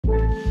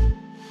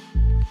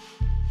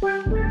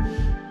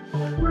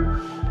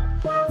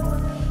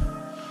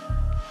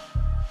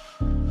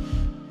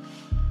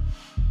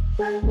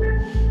Hey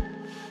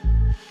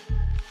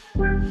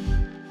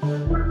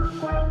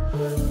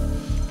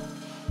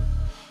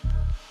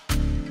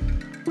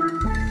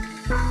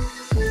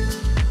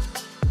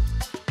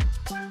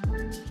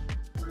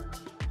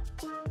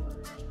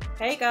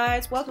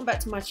guys, welcome back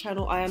to my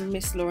channel. I am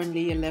Miss Lauren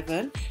Lee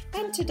 11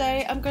 and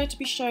today I'm going to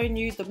be showing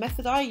you the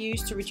method I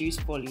use to reduce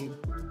volume.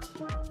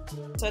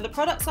 So the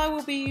products I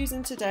will be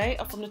using today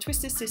are from the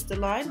Twisted Sister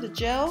line, the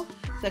gel,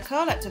 the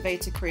curl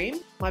activator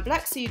cream, my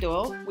black seed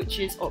oil which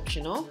is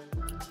optional,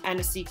 and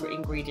a secret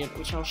ingredient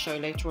which I'll show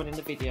later on in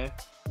the video.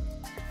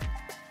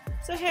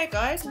 So here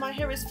guys, my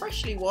hair is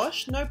freshly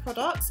washed, no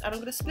products, and I'm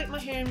going to split my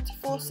hair into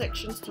 4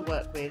 sections to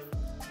work with.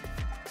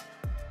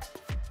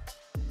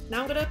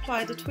 Now I'm going to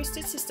apply the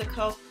Twisted Sister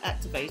Curl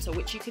Activator,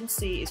 which you can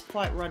see is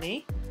quite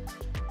runny.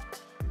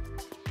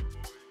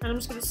 And I'm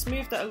just going to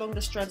smooth that along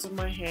the strands of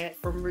my hair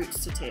from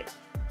roots to tip.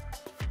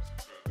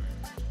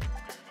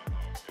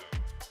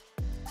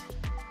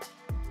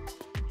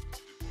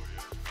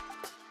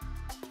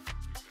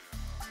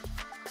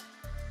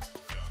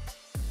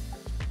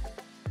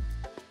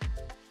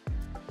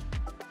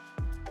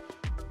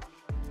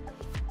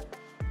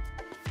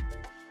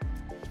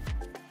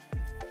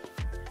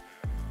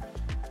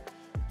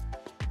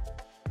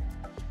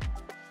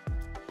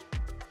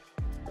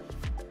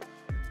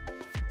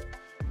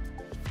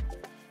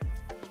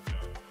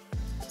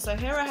 So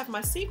here I have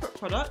my secret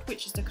product,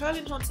 which is the Curl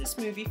Enhancing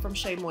Smoothie from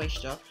Shea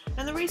Moisture,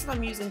 and the reason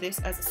I'm using this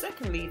as a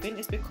second leave-in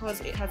is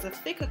because it has a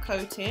thicker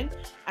coating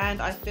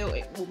and I feel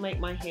it will make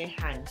my hair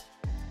hang.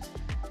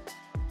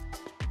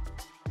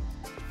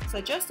 So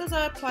just as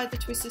I applied the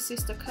Twisted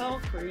Sister Curl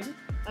Cream,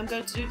 I'm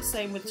going to do the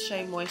same with the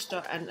Shea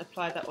Moisture and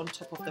apply that on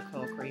top of the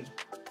curl cream.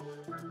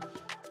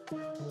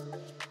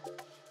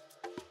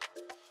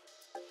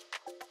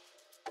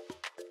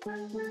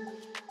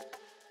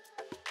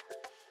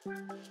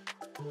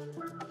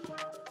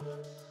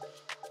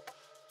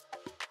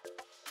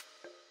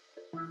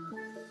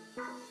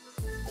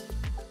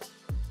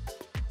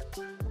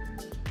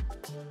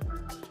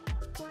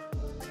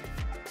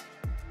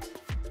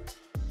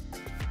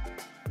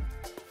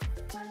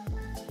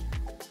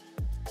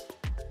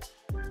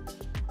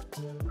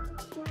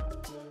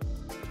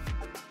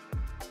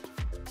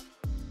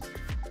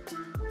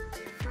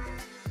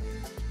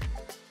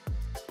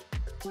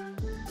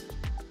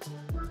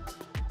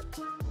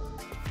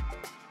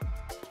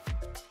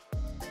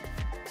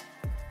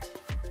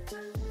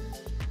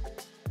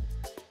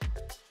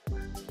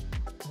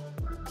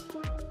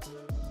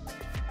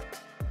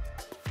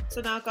 So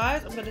now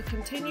guys, I'm going to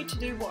continue to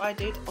do what I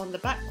did on the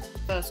back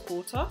first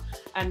quarter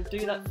and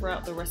do that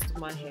throughout the rest of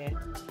my hair.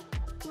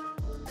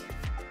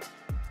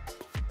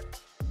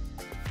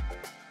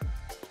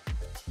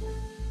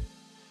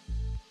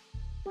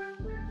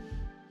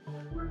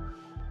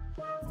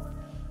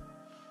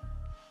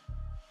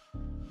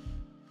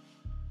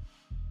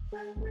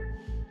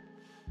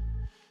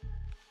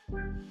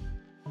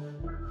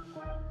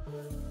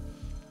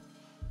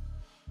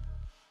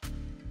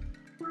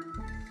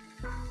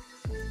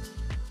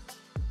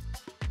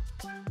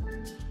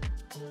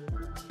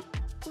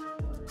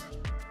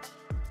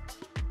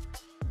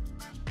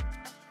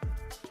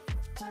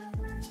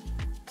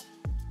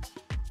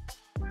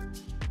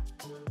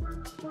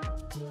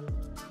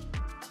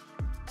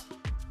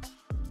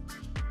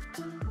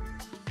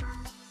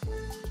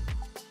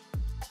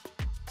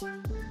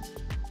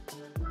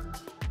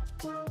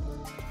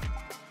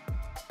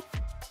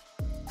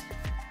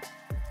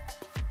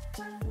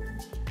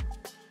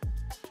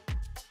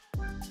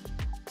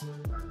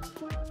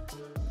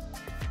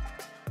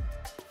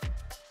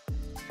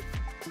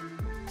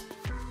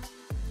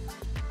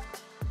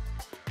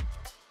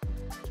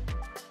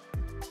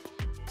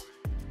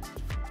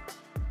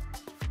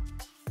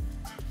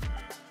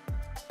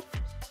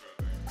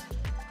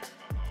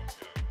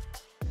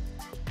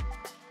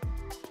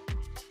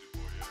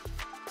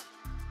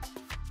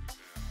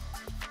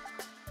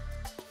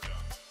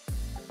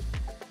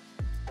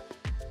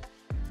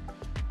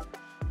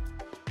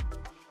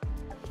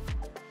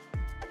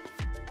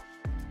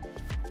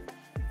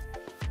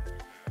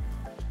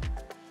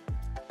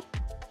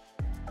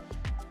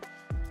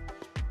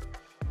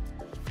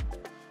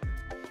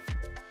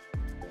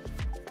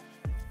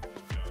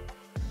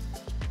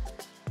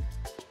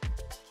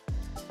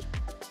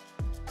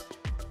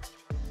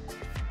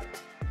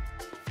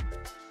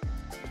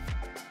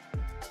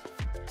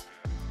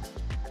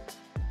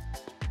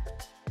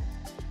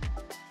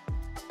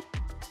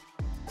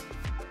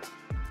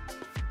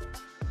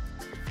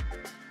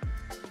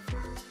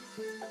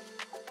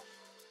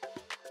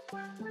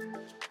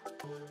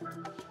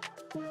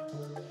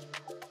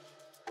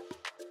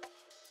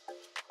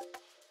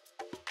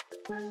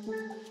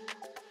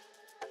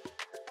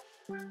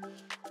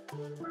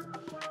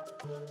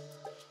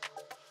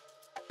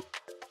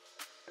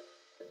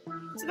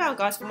 So now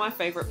guys, for my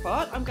favourite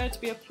part, I'm going to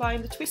be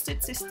applying the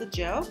Twisted Sister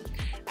gel,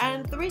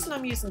 and the reason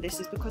I'm using this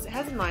is because it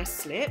has a nice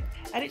slip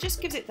and it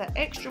just gives it that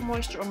extra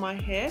moisture on my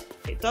hair.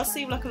 It does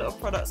seem like a lot of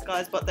products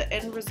guys, but the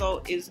end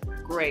result is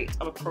great,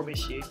 I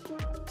promise you.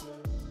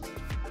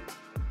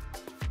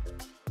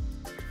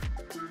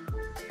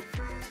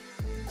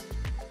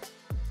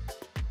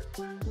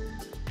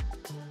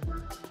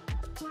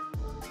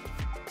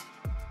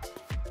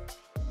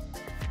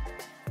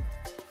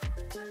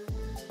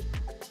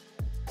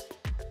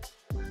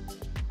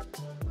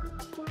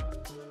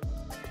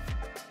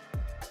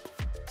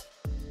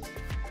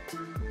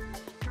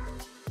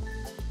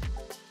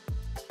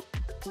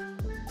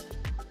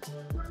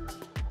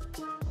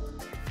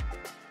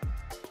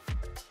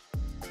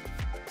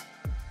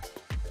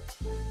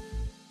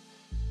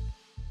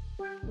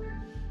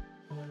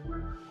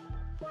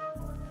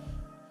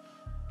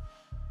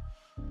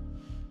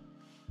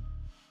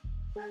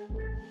 So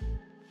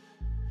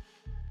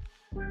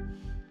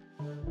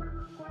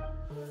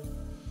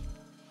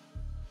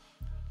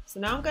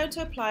now I'm going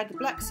to apply the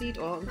black seed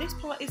oil, and this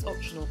part is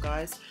optional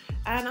guys,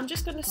 and I'm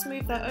just going to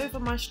smooth that over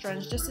my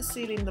strands just to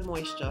seal in the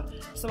moisture.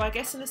 So I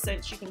guess in a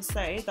sense you can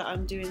say that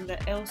I'm doing the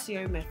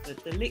LCO method,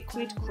 the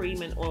liquid,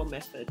 cream and oil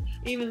method,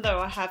 even though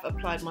I have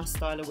applied my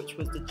styler which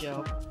was the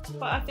gel.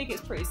 But I think it's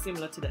pretty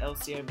similar to the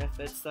LCO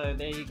method, so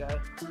there you go.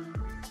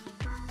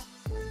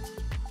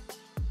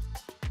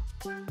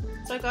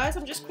 So guys,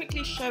 I'm just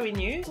quickly showing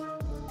you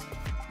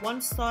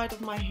one side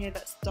of my hair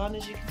that's done.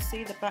 As you can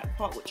see, the back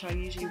part, which I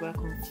usually work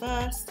on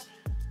first.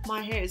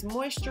 My hair is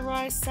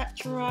moisturized,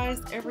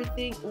 saturized,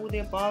 everything, all the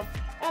above,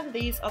 and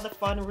these are the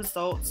final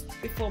results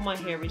before my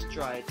hair is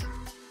dried.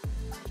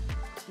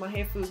 My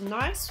hair feels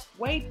nice,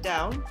 weighed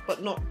down,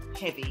 but not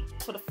heavy.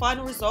 For the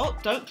final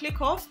result, don't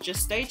click off,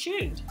 just stay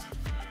tuned.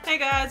 Hey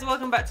guys,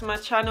 welcome back to my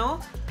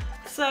channel.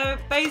 So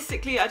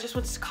basically I just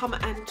wanted to come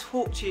and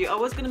talk to you. I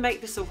was going to make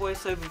this a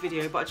voiceover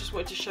video, but I just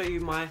wanted to show you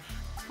my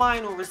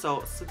final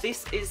results. So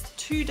this is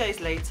 2 days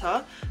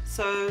later,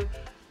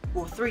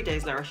 well 3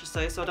 days later I should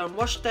say. So I done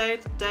wash day,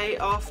 the day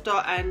after,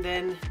 and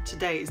then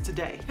today is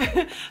today.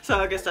 So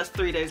I guess that's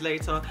 3 days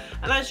later.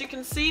 And as you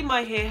can see,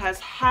 my hair has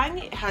hang,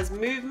 it has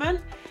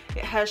movement,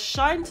 it has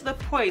shine to the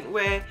point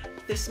where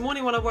this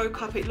morning when I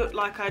woke up it looked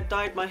like I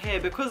dyed my hair.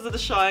 Because of the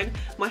shine,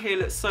 my hair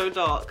looks so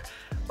dark,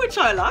 which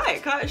I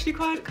like. I actually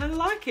kind of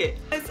like it.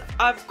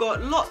 I've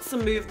got lots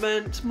of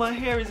movement. My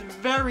hair is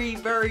very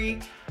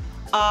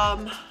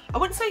I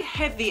wouldn't say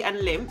heavy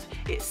and limp,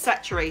 it's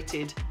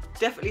saturated,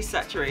 definitely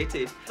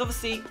saturated.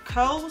 Obviously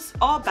curls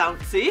are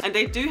bouncy and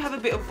they do have a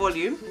bit of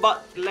volume,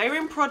 but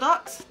layering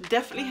products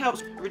definitely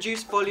helps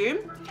reduce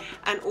volume,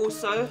 and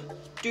also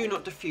do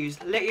not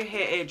diffuse, let your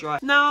hair air dry.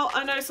 Now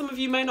I know some of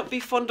you may not be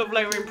fond of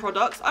layering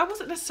products. I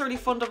wasn't necessarily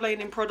fond of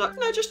layering products,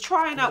 no, just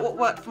trying out what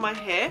worked for my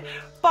hair,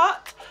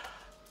 but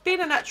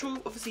being a natural,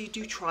 obviously you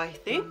do try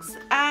things,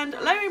 and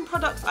layering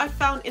products I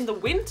found in the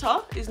winter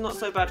is not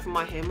so bad for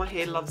my hair. My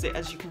hair loves it,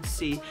 as you can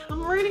see.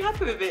 I'm really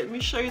happy with it. Let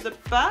me show you the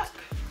back.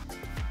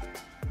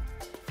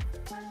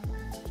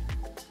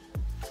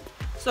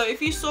 So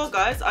if you saw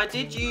guys, I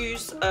did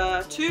use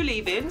 2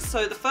 leave-ins.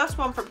 So the first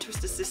one from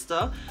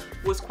Sista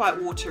was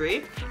quite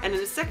watery, and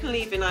then the second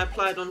leave-in I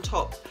applied on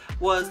top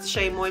was the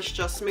Shea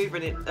Moisture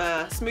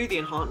Smoothie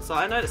Enhancer.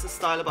 I know it's a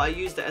styler, but I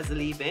used it as a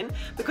leave-in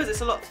because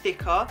it's a lot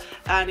thicker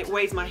and it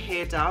weighs my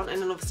hair down.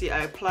 And then obviously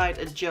I applied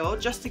a gel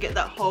just to get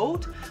that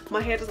hold.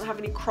 My hair doesn't have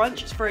any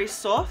crunch, it's very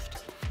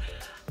soft.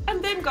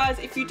 And then guys,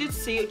 if you did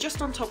see,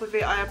 just on top of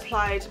it I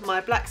applied my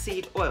black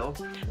seed oil.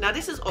 Now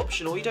this is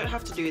optional, you don't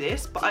have to do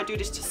this, but I do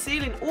this to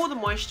seal in all the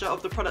moisture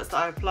of the products that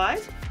I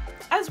applied,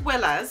 as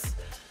well as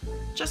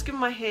just give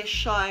my hair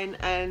shine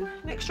and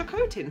an extra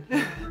coating.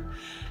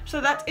 So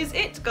that is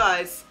it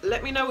guys.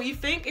 Let me know what you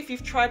think if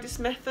you've tried this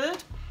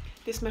method.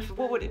 This method,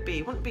 what would it be?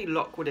 It wouldn't be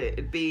lock, would it?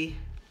 It'd be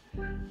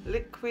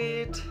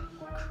liquid,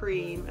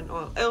 cream and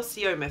oil.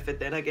 LCO method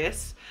then, I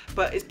guess.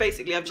 But it's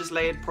basically I've just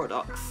layered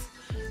products.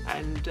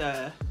 And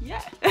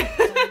yeah.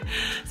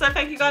 So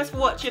thank you guys for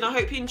watching. I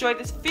hope you enjoyed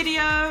this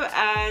video,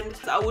 and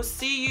I will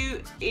see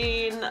you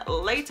in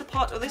later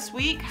part of this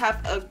week.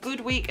 Have a good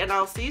week and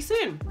I'll see you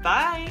soon.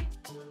 Bye.